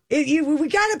 that, yeah. We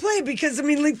got to play it because, I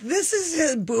mean, like, this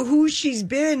is who she's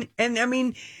been. And, I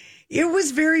mean, it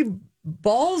was very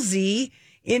ballsy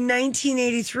in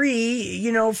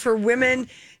 1983, for women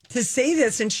to say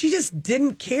this, and she just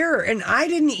didn't care, and I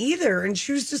didn't either, and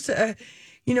she was just a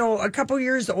couple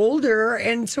years older,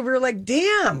 and so we were like,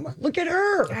 damn, look at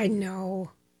her. I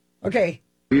know. Okay.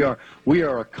 We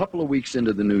are a couple of weeks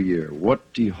into the new year. What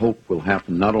do you hope will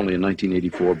happen not only in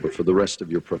 1984 but for the rest of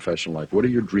your professional life? What are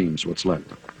your dreams? What's left?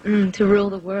 To rule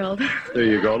the world. There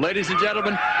you go. Ladies and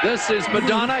gentlemen, this is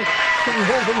Madonna. To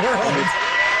rule the world.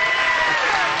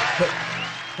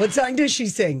 What song does she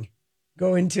sing?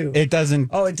 Go into? It doesn't.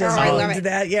 Oh, it doesn't go into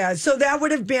that. Yeah. So that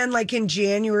would have been like in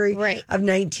January of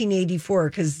 1984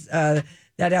 because that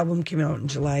album came out in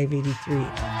July of 83.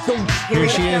 So here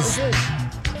she is.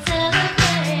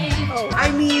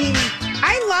 I mean,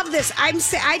 I love this. I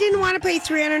didn't want to pay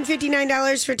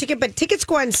 $359 for a ticket, but tickets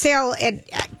go on sale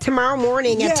at tomorrow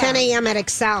morning at 10 a.m. at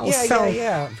Excel.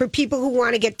 Yeah, so for people who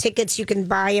want to get tickets, you can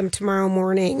buy them tomorrow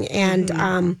morning.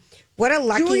 And what a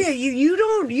lucky Julia,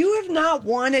 you have not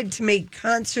wanted to make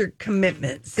concert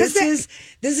commitments. This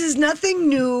is nothing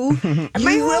new.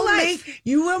 My whole life.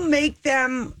 You will make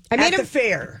them at the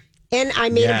fair. And I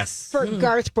made it for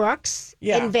Garth Brooks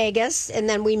in Vegas, and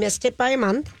then we missed it by a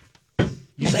month.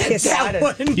 You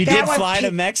did fly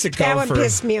to Mexico. That one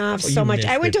pissed me off so much.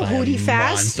 I went to Hootie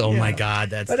Fest. Oh my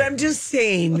God, But I'm just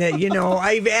saying that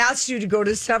I've asked you to go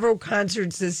to several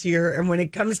concerts this year, and when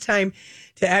it comes time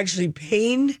to actually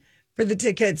paying for the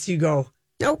tickets, you go,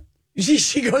 nope.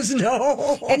 She goes,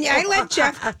 no. And I let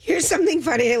Jeff, here's something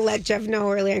funny I let Jeff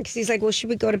know earlier, because he's like, well, should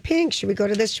we go to Pink? Should we go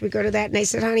to this? Should we go to that? And I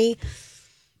said, honey,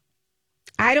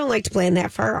 I don't like to plan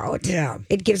that far out. Yeah.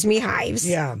 It gives me hives.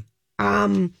 Yeah.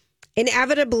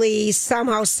 Inevitably,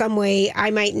 somehow, some way,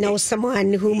 I might know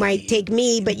someone who might take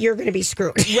me, but you're going to be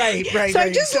screwed. Right. So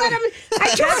I just let him.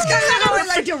 I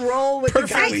like to roll with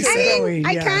I kind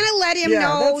of let him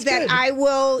know that I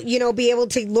will, be able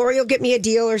to. Lori will get me a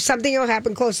deal, or something will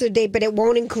happen close to the date, but it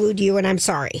won't include you, and I'm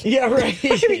sorry. Yeah, right.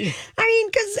 I mean,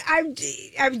 because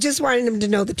I just wanted him to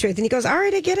know the truth, and he goes, "All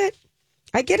right, I get it."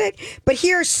 But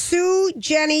here, Sue,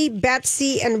 Jenny,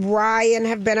 Betsy, and Ryan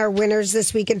have been our winners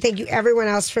this week. And thank you, everyone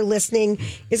else, for listening.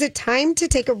 Is it time to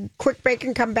take a quick break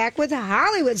and come back with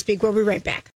Hollywood Speak? We'll be right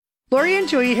back. Lori and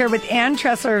Julia here with Ann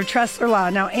Tressler of Tressler Law.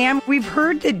 Now, Ann, we've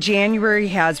heard that January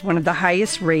has one of the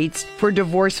highest rates for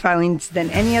divorce filings than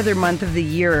any other month of the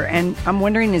year. And I'm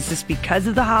wondering, is this because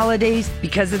of the holidays,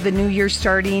 because of the new year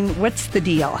starting? What's the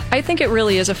deal? I think it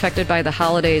really is affected by the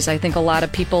holidays. I think a lot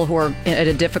of people who are at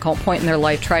a difficult point in their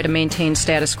life try to maintain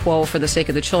status quo for the sake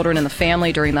of the children and the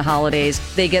family during the holidays.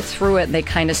 They get through it and they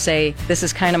kind of say, this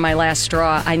is kind of my last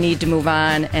straw. I need to move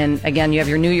on. And again, you have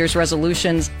your New Year's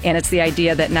resolutions, and it's the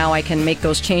idea that now I can make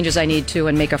those changes I need to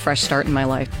and make a fresh start in my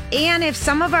life. And if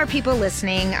some of our people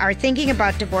listening are thinking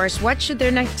about divorce, what should their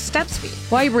next steps be?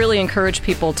 Well, I really encourage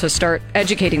people to start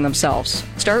educating themselves.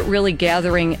 Start really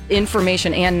gathering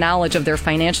information and knowledge of their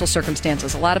financial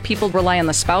circumstances. A lot of people rely on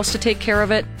the spouse to take care of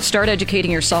it. Start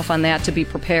educating yourself on that to be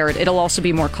prepared. It'll also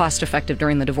be more cost effective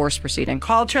during the divorce proceeding.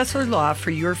 Call Tressler Law for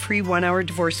your free 1-hour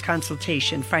divorce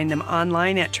consultation. Find them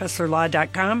online at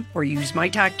TresslerLaw.com or use my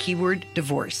talk keyword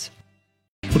divorce.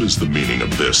 What is the meaning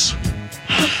of this?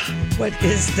 What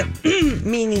is the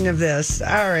meaning of this?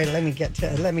 All right, let me get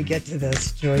to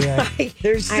this, Julia.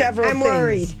 There's several things.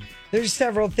 Worried. There's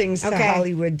several things to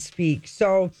Hollywood Speak.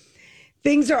 So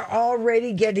things are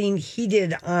already getting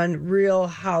heated on Real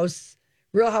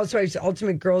Real Housewives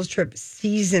Ultimate Girls Trip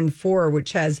Season 4,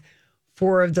 which has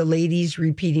 4 of the ladies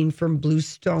repeating from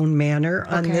Bluestone Manor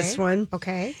on this one.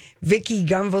 Okay. Vicki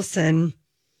Gunvalson.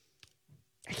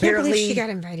 I can't believe she got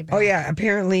invited back. Oh, yeah.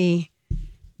 Apparently,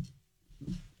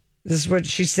 this is what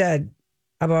she said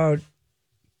about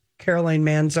Caroline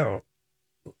Manzo.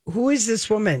 Who is this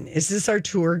woman? Is this our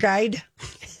tour guide?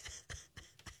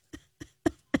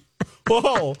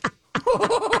 Whoa.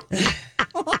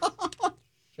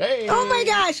 Hey. Oh my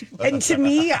gosh! And to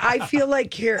me, I feel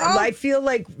like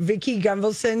Vicki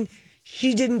Gunvalson.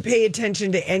 She didn't pay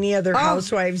attention to any other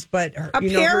housewives, but her,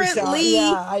 apparently,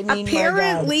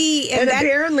 apparently,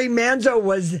 Manzo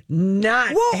was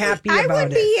not happy about it. I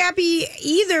wouldn't be happy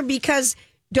either because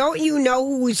don't you know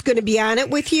who's going to be on it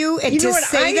with you? And you know to what?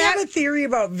 say I have a theory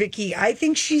about Vicki. I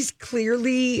think she's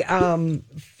clearly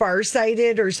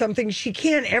farsighted or something. She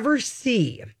can't ever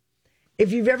see.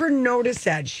 If you've ever noticed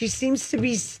that, she seems to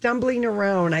be stumbling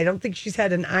around. I don't think she's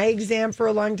had an eye exam for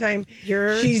a long time.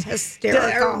 She's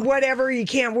hysterical. Or whatever. You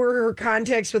can't wear her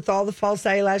contacts with all the false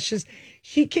eyelashes.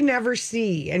 She can never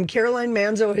see. And Caroline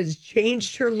Manzo has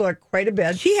changed her look quite a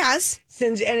bit. She has.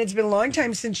 And it's been a long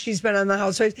time since she's been on The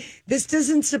Housewives. This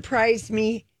doesn't surprise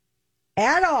me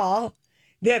at all.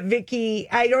 That Vicki,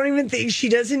 I don't even think she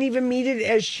doesn't even meet it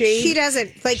as shade. She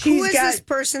doesn't. Like, who is this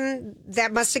person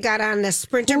that must have got on the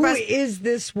Sprinter bus? Who is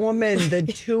this woman, the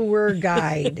tour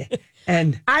guide?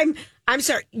 And I'm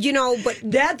sorry, but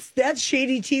that's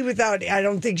shady tea without. I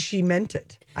don't think she meant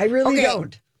it. I really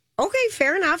don't. Okay,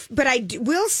 fair enough. But I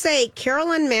will say,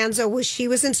 Caroline Manzo she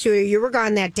was in studio. You were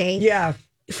gone that day. Yeah.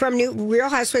 From Real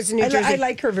Housewives of New Jersey. I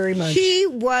like her very much. She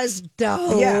was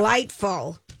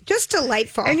delightful. Just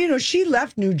delightful. And, she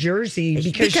left New Jersey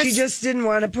because she just didn't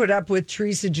want to put up with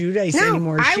Teresa Giudice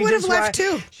anymore. I would have left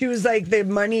too. She was like, the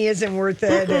money isn't worth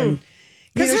it. And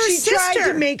she tried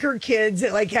to make her kids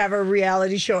have a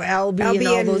reality show, Albie and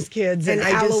all those kids. And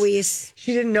Eloise.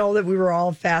 She didn't know that we were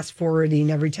all fast forwarding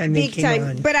every time they came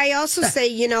on. But I also say,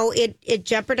 it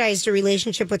jeopardized her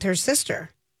relationship with her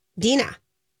sister, Dina.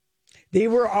 They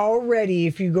were already,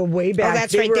 if you go way back. Oh,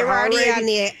 that's right. They were already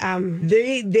on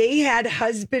the. They had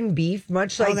husband beef,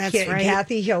 much like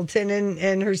Kathy Hilton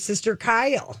and her sister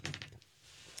Kyle.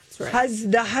 That's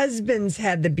right. The husbands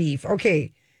had the beef.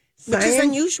 Okay. Which is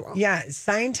unusual. Yeah.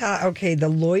 Okay. The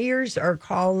lawyers are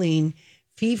calling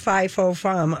Fee Fi Fo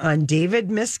Fum on David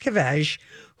Miscavige,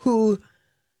 who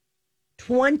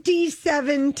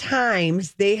 27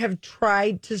 times they have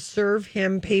tried to serve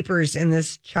him papers in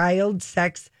this child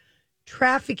sex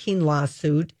trafficking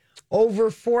lawsuit over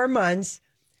 4 months,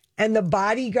 and the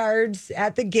bodyguards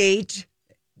at the gate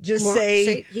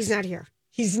say he's not here.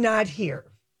 He's not here.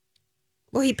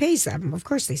 Well, he pays them. Of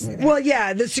course they say that. Well,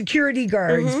 yeah, the security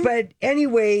guards. Mm-hmm. But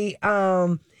anyway,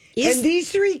 and these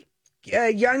 3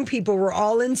 young people were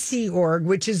all in Sea Org,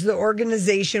 which is the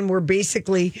organization where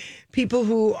basically people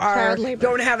who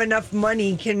don't have enough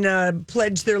money can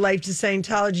pledge their life to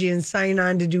Scientology and sign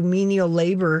on to do menial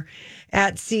labor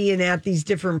at sea and at these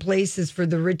different places for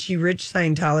the rich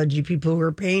Scientology people who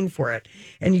are paying for it.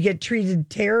 And you get treated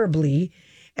terribly.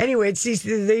 Anyway,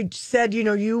 they said,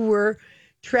 you were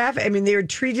trafficked. I mean, they were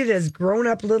treated as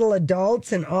grown-up little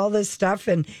adults and all this stuff.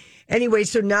 And anyway,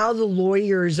 so now the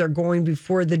lawyers are going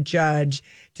before the judge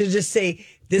to just say,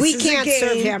 we can't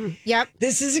serve him. Yep.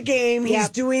 This is a game. He's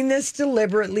doing this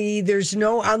deliberately. There's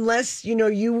unless,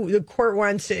 the court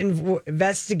wants to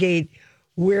investigate,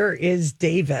 where is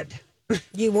David?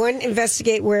 You wouldn't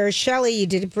investigate where is Shelley. You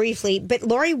did it briefly. But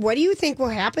Lori, what do you think will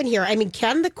happen here? I mean,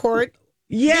 can the court...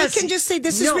 Yes. They can just say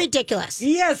this is ridiculous.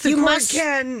 Yes, the court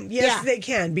can. Yes, they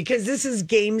can, because this is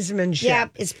gamesmanship. Yeah,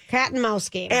 it's cat and mouse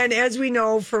game. And as we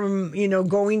know from,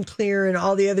 Going Clear and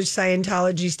all the other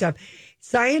Scientology stuff,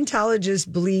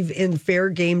 Scientologists believe in fair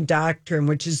game doctrine,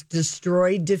 which is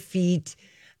destroy, defeat,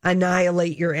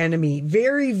 annihilate your enemy.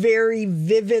 Very, very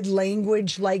vivid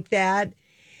language like that.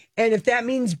 And if that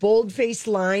means bold-faced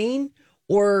lying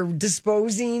or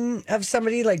disposing of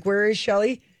somebody, like where is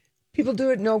Shelley? People do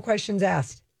it, no questions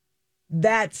asked.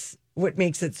 That's what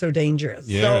makes it so dangerous.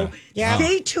 Yeah. So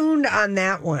stay tuned on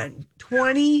that one.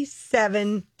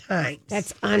 27 times.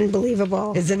 That's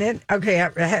unbelievable. Isn't it? Okay,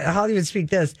 Hollywood Speak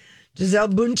this. Giselle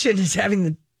Bundchen is having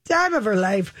the time of her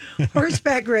life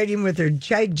horseback riding with her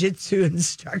jiu-jitsu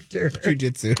instructor.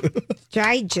 Jiu-jitsu.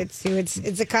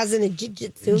 It's a cousin of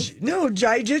jiu-jitsu. No,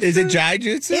 jiu-jitsu. Is it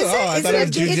jiu-jitsu? I thought it was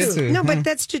jiu-jitsu. No, but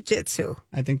that's jiu-jitsu.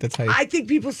 I think that's how I think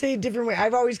people say it a different way.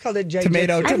 I've always called it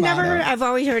jiu-jitsu. I've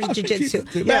always heard of jiu-jitsu.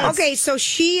 Yes. Okay, so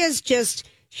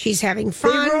she's having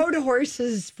fun. They rode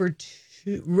horses for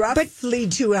roughly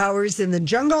 2 hours in the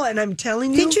jungle, and I'm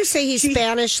telling you, didn't you say he's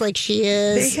Spanish like she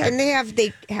is?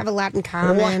 They have a lot in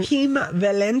common. Joaquim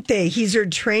Valente, he's her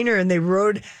trainer, and they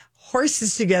rode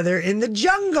horses together in the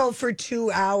jungle for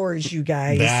 2 hours. You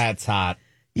guys, that's hot.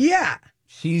 Yeah,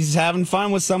 she's having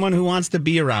fun with someone who wants to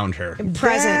be around her. Present.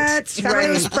 That's someone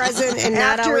who's present and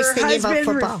not always thinking about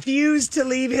football. Her husband refused to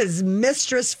leave his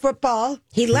mistress football.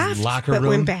 He left, but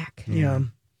went back. Yeah.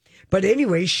 But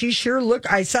anyway, she sure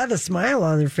I saw the smile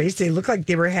on their face. They looked like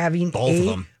they were having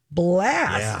a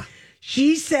blast. Yeah.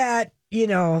 She sat,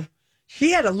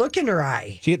 she had a look in her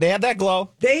eye. They had that glow.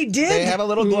 They did. They have a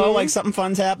little glow, like something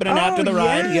fun's happening after the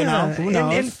ride, Who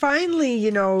knows? And finally,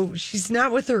 she's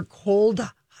not with her cold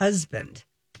husband.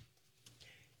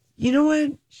 You know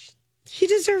what? She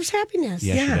deserves happiness.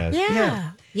 Yeah, she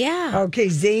does. Yeah. Okay,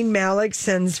 Zayn Malik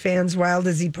sends fans wild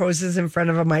as he poses in front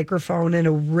of a microphone in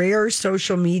a rare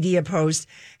social media post.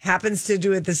 Happens to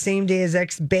do it the same day as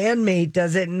ex-bandmate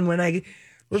does it. And when I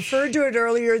referred to it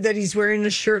earlier that he's wearing a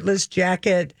shirtless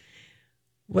jacket,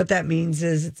 what that means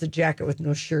is it's a jacket with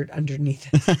no shirt underneath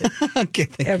it.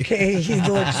 Okay, he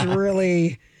looks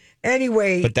really...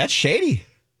 Anyway. But that's shady.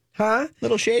 Huh?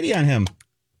 Little shady on him.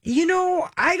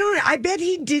 I bet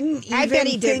he didn't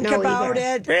even think about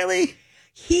it. Really?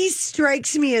 He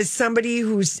strikes me as somebody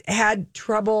who's had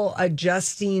trouble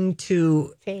adjusting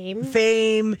to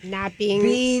fame, not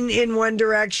being in one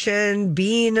direction,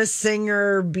 being a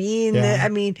singer,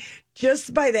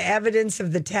 just by the evidence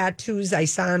of the tattoos I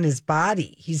saw on his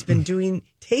body, he's been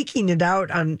taking it out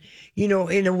on, in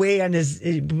a way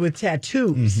with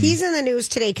tattoos. Mm-hmm. He's in the news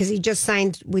today because he just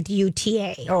signed with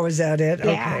UTA. Oh, is that it?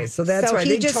 Yeah. Okay, so that's why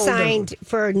he just signed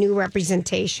for new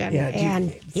representation.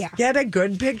 Get a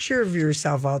good picture of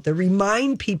yourself out there.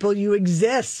 Remind people you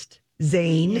exist,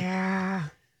 Zayn. Yeah,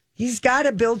 he's got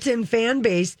a built-in fan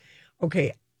base.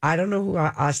 Okay. I don't know who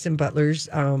Austin Butler's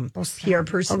PR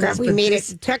person is. We made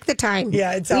it. Took the time.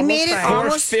 Yeah, it's we almost made it time.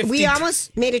 almost. We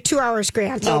almost made it 2 hours,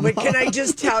 Grant. No, but can I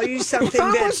just tell you something?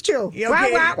 Almost two.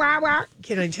 Okay, Wow.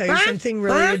 Can I tell you something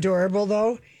really adorable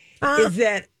though? Is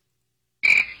that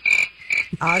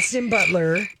Austin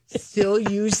Butler still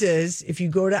uses? If you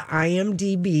go to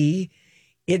IMDb,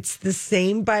 it's the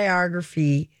same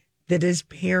biography that his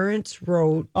parents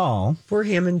wrote for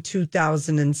him in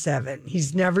 2007.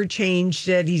 He's never changed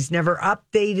it. He's never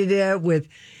updated it with,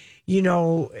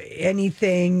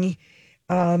 anything.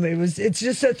 It's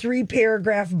just a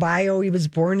 3-paragraph bio. He was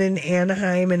born in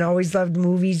Anaheim and always loved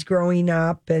movies growing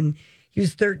up. And he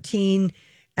was 13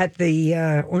 at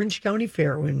the Orange County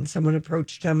Fair when someone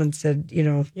approached him and said,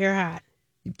 you're hot.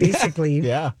 Basically,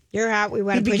 yeah, you're hot. We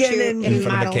want to put you in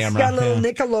front of the camera. He's got a little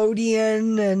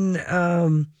Nickelodeon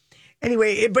and.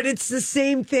 Anyway, but it's the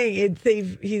same thing.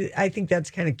 I think that's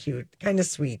kind of cute, kind of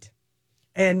sweet,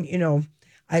 and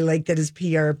I like that his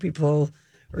PR people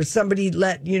or somebody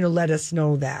let us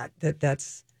know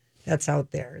that's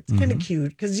out there. It's kind of cute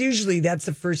because usually that's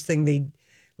the first thing they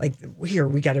like. Here,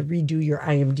 we got to redo your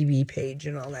IMDb page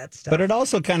and all that stuff. But it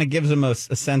also kind of gives them a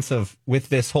sense of, with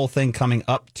this whole thing coming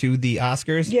up to the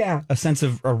Oscars, a sense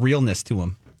of a realness to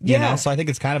them. So I think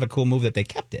it's kind of a cool move that they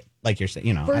kept it, like you're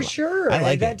saying. For sure, I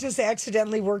like that it. Just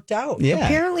accidentally worked out. Yeah.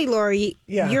 Apparently, Lori,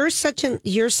 you're such a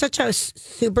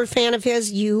super fan of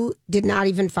his. You did not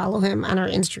even follow him on our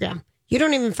Instagram. You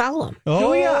don't even follow him.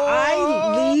 Julia,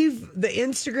 I leave the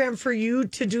Instagram for you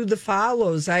to do the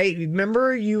follows. I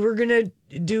remember you were gonna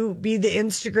be the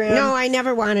Instagram. No, I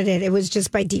never wanted it. It was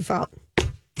just by default.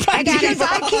 I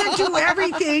can't do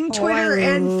everything. Twitter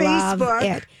and Facebook.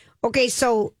 It. Okay,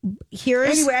 so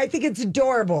anyway, I think it's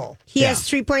adorable. He has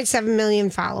 3.7 million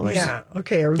followers. Yeah.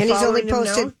 Okay. Are we and he's only following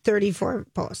him posted now? 34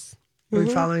 posts. Are we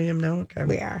following him now? Okay.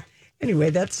 We are. Anyway,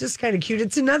 that's just kind of cute.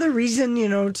 It's another reason,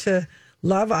 to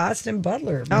love Austin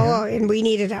Butler. Man. Oh, and we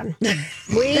needed him.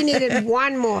 We needed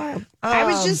one more. I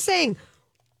was just saying,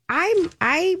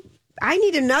 I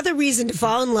need another reason to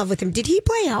fall in love with him. Did he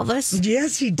play Elvis?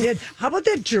 Yes, he did. How about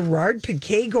that Gerard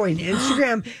Piqué going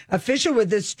Instagram official with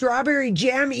this strawberry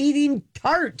jam eating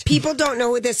tart? People don't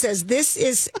know what this is. This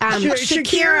is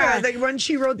Shakira. The one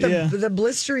she wrote the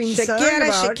blistering song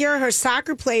about. Shakira, her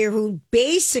soccer player who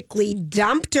basically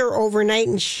dumped her overnight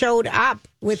and showed up.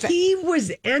 He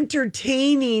was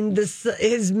entertaining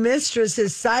his mistress,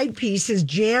 his side piece, his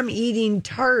jam-eating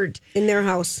tart. In their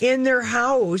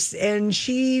house. And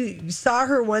she saw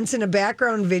her once in a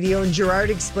background video, and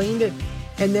Gerard explained it.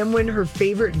 And then when her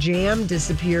favorite jam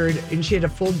disappeared, and she had a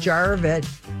full jar of it,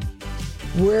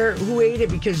 Who ate it?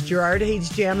 Because Gerard hates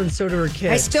jam and so do her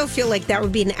kids. I still feel like that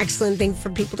would be an excellent thing for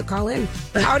people to call in.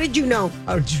 How did you know?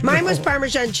 Mine was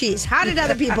Parmesan cheese. How did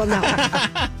other people know?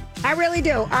 I really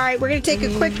do. All right, we're going to take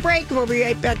a quick break and we'll be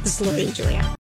right back. This is Lori and Julia.